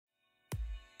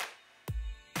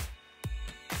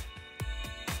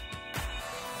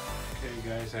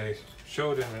guys, I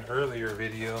showed in an earlier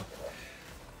video,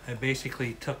 I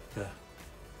basically took the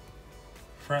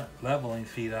front leveling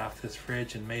feet off this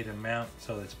fridge and made a mount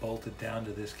so it's bolted down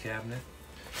to this cabinet.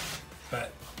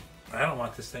 But I don't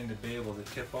want this thing to be able to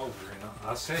tip over, and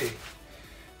I'll say,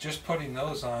 just putting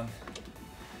those on,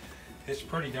 it's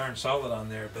pretty darn solid on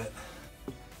there, but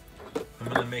I'm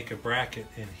going to make a bracket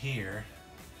in here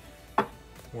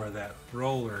where that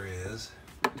roller is,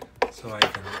 so I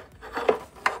can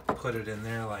put it in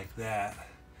there like that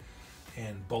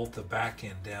and bolt the back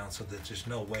end down so that there's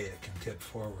no way it can tip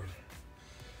forward.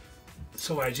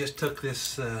 So I just took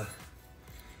this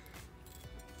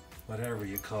whatever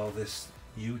you call this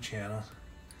U-channel,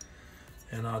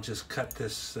 and I'll just cut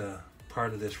this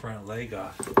part of this front leg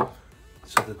off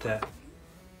so that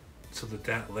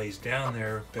that lays down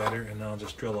there better, and I'll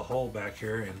just drill a hole back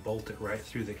here and bolt it right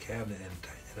through the cabinet and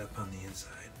tighten it up on the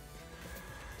inside.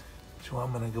 So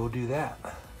I'm gonna go do that.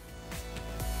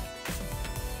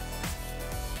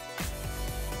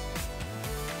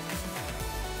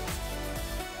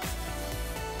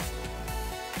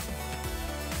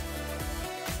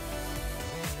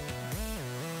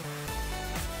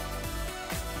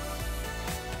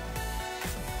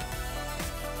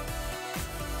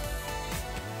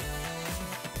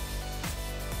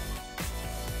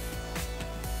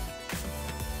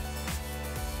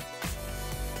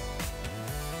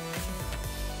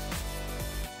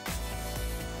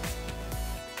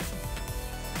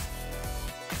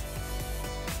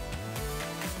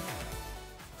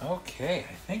 Okay,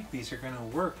 I think these are going to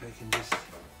work. I can just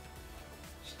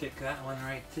stick that one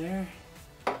right there,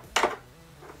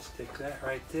 stick that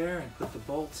right there, and put the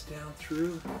bolts down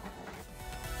through.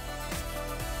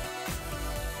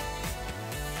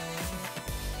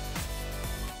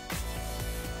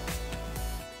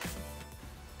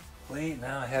 Wait,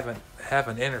 now I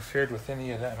haven't interfered with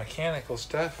any of that mechanical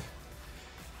stuff.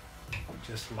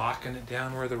 Just locking it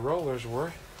down where the rollers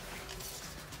were.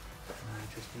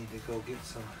 I just need to go get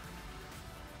some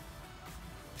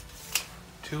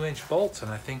 2-inch bolts,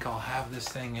 and I think I'll have this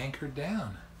thing anchored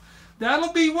down.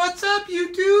 That'll be what's up,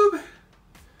 YouTube!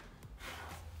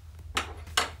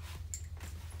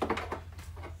 Let's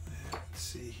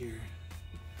see here.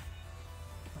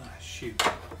 Ah, shoot.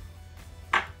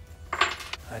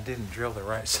 I didn't drill the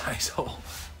right size hole.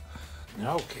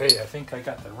 Okay, I think I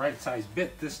got the right size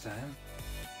bit this time.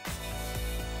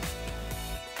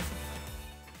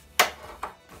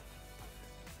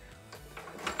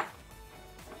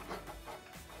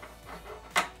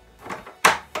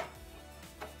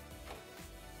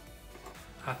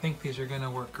 I think these are going to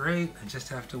work great. I just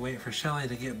have to wait for Shelley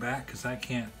to get back because I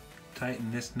can't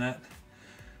tighten this nut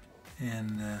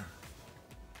and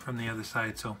from the other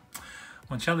side. So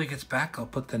when Shelley gets back, I'll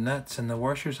put the nuts and the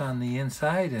washers on the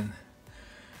inside, and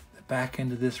the back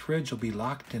end of this fridge will be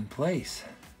locked in place.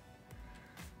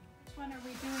 Which one are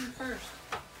we doing first?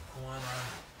 The one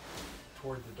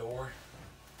toward the door.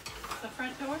 The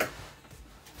front door?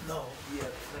 No, yeah, the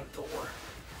front door.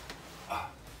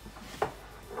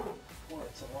 Well,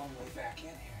 it's a long way back in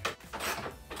here.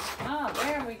 Oh,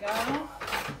 there we go.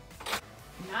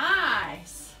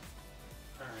 Nice.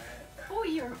 All right. Oh,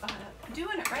 you're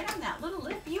doing it right on that little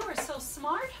lip. You are so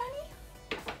smart, honey.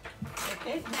 You're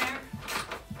getting there.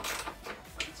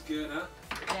 It's good, huh?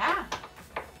 Yeah.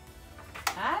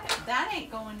 That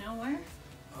ain't going nowhere.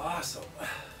 Awesome.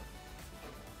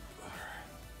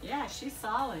 Yeah, she's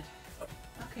solid.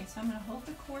 Okay, so I'm going to hold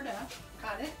the cord up.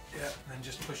 Got it? Yeah, and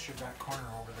just push your back corner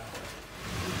over that way.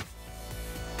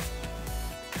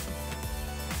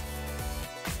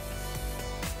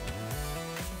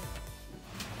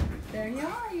 There you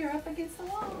are. You're up against the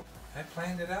wall. I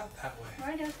planned it out that way.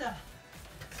 Right at the...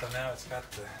 So now it's got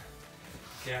the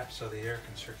gap so the air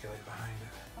can circulate behind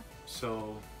it.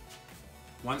 So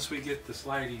once we get the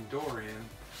sliding door in,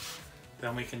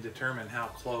 then we can determine how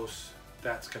close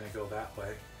that's going to go that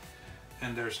way.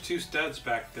 And there's 2 studs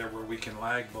back there where we can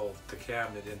lag bolt the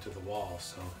cabinet into the wall,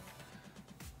 so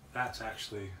that's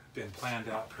actually been planned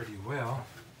out pretty well.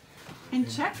 And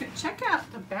check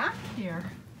out the back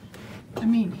here. I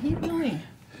mean, he really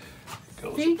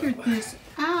figured this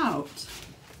out.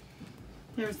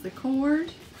 There's the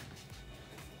cord,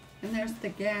 and there's the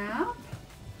gap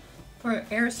for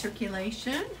air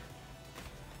circulation.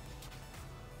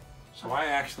 So I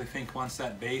actually think once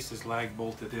that base is lag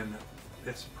bolted in,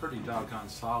 it's pretty doggone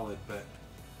solid, but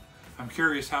I'm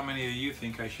curious how many of you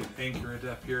think I should anchor it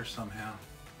up here somehow.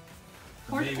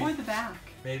 Or the back.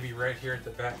 Maybe right here at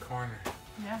the back corner.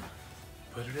 Yeah.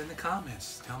 Put it in the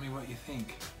comments. Tell me what you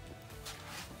think.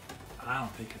 I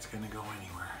don't think it's going to go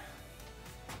anywhere.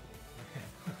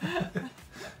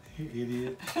 You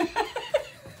idiot.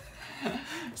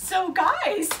 So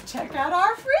guys, check out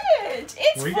our fridge.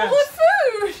 It's We full got- of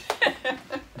food.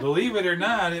 Believe it or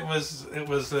not, it was It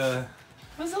was a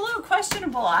little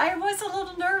questionable. I was a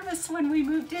little nervous when we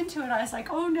moved into it. I was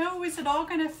like, oh no, is it all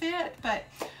gonna fit? But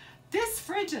this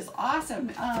fridge is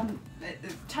awesome.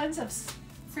 Tons of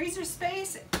freezer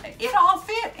space. It all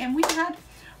fit, and we had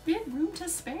room to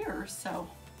spare, so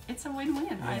it's a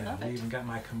win-win. I love I it. even got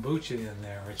my kombucha in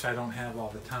there, which I don't have all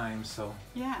the time, so.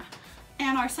 Yeah.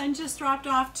 And our son just dropped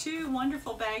off 2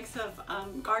 wonderful bags of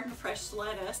garden fresh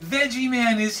lettuce. Veggie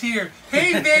Man is here.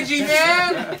 Hey, Veggie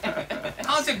Man!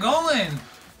 How's it going?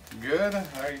 Good.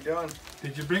 How are you doing?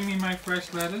 Did you bring me my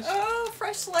fresh lettuce? Oh,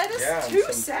 fresh lettuce, Yeah, 2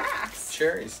 some- sacks.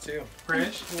 Cherries too.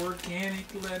 Fresh organic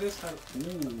lettuce.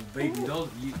 Ooh, baby,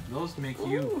 those make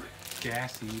you Ooh.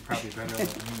 gassy. You probably better than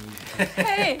me.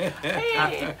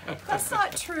 Hey, that's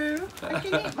not true. I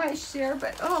can eat my share,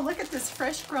 but oh, look at this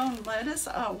fresh grown lettuce.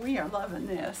 Oh, we are loving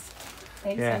this.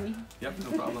 Thanks, Yeah. honey. Yep,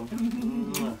 no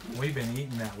problem. We've been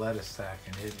eating that lettuce sack,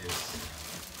 and it is.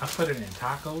 I put it in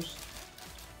tacos.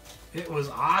 It was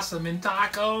awesome in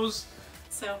tacos.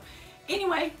 So,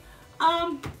 anyway,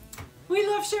 we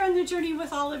love sharing the journey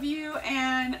with all of you,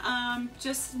 and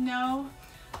just know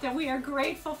that we are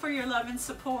grateful for your love and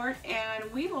support,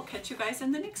 and we will catch you guys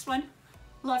in the next one.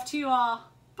 Love to you all.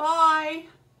 Bye.